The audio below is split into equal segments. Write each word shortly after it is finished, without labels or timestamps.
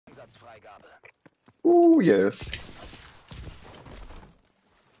Yes.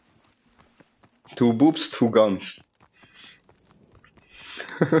 Two boobs, two guns.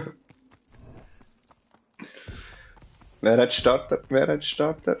 Wer hat Starter? Wer hat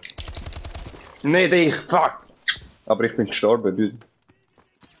Starter? Nicht ich, fuck! Aber ich bin gestorben, Dude.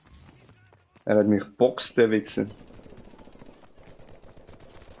 Er hat mich geboxt, der Wichser.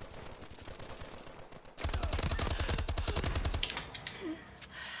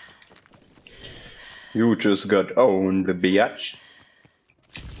 You just got owned, bitch.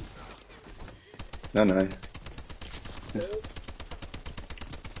 Nein, nein.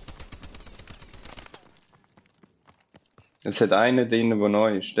 Es hat einen drin, der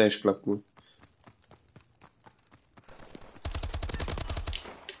neu ist. Der ist, glaub gut.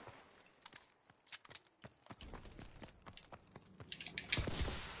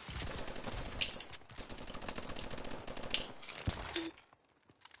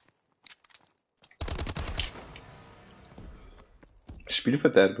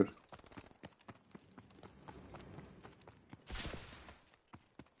 Spielverderber.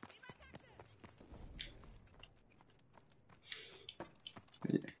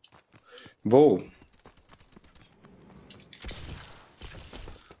 Wo?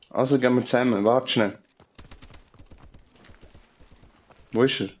 Also gehen wir zusammen, warte schnell. Wo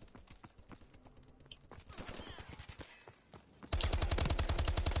ist er?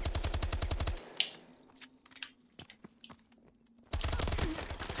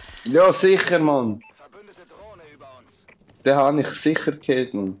 Ja, sicher, Mann. Verbündete Drohne über uns. Den habe ich sicher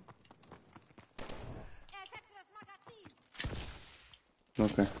gehört, Mann. Ersetze das Magazin.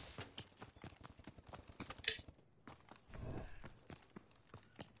 Okay.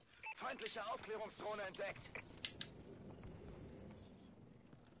 Feindliche Aufklärungsdrohne entdeckt.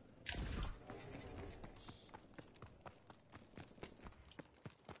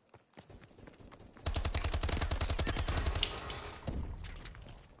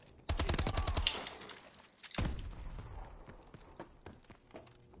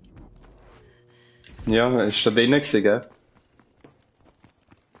 Ja, ist da drinnen gewesen, gell?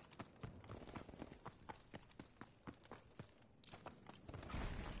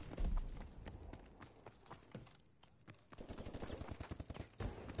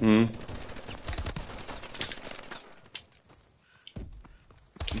 Hm.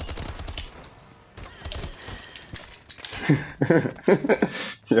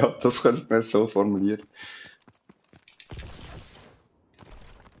 Ja, das könnte man so formulieren.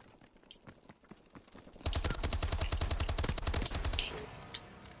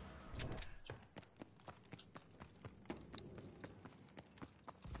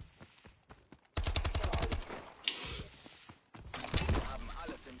 Wir haben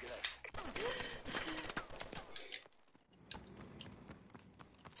alles im Griff.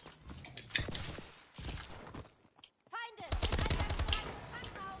 Feinde! In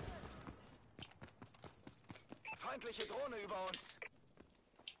Krankenhause! Feindliche Drohne über uns.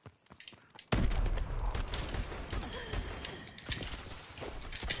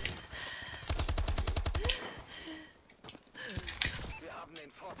 Wir haben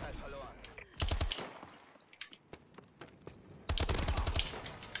den Vorteil verloren.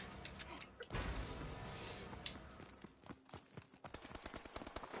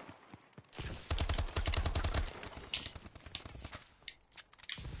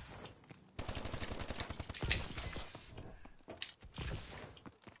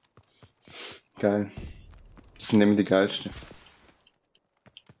 Geil. Das sind nämlich die geilsten.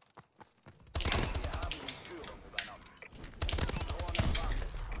 Wir haben die Führung übernommen. Drohne wartet.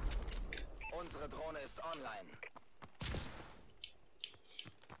 Unsere Drohne ist online.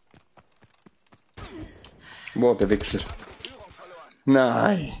 Boah, der Wichser. Wir haben die Führung verloren.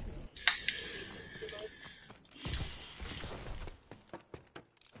 Nein. Wir liegen in Führung.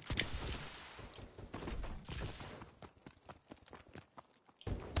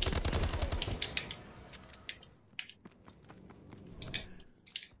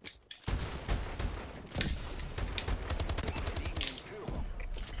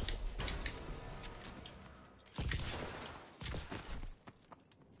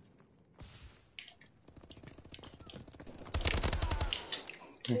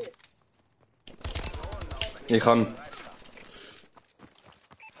 Ich kann.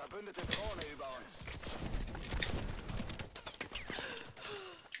 Verbündete Drohne über uns.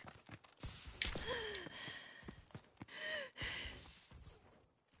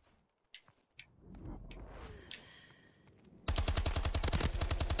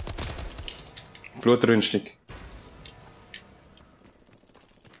 Blutrünstig.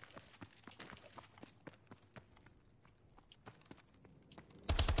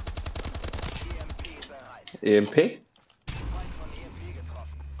 EMP? Feind von EMP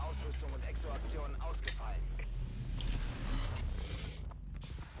getroffen. Ausrüstung und Exoaktionen ausgefallen.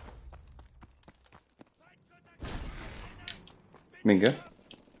 Minge.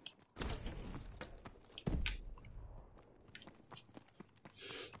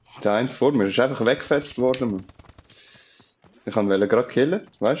 Der eine vor mir ist einfach weggefetzt worden, Mann. Ich wollte gerade killen,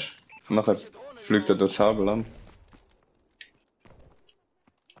 weißt du? Nachher fliegt er durchs halbe Land.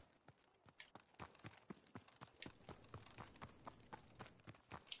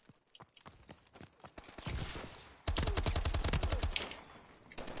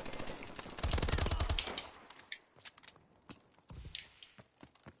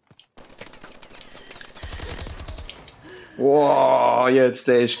 Wow, jetzt,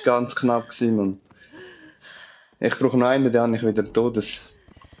 der ist ganz knapp gewesen, Mann. Ich brauche noch einen, der habe ich wieder Todes.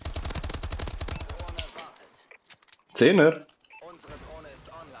 Drohne wartet. Zehner? Unsere Drohne ist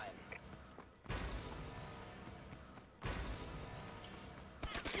online.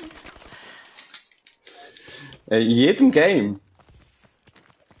 In jedem Game.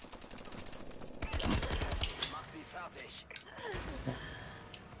 Macht sie fertig.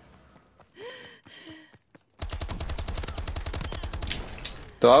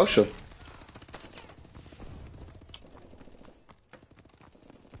 Da auch schon.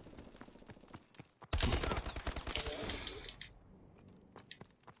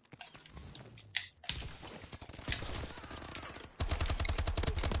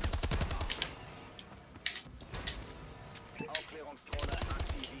 Aufklärungsdrohne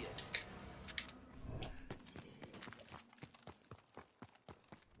aktiviert.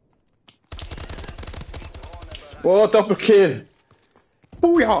 Drohne bereit. Oh, Doppelkill.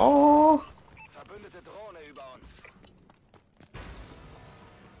 Oh ja. Verbündete Drohne über uns.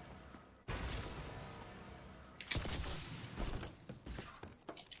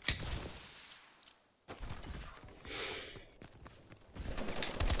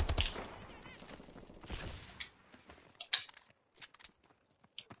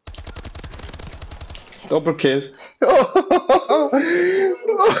 Doppelkill.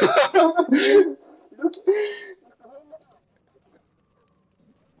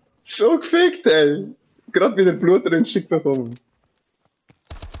 So gefickt, ey. Gerade wieder Blutrünstig bekommen.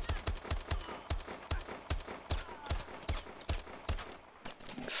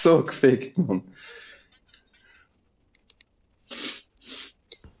 So gefickt, Mann.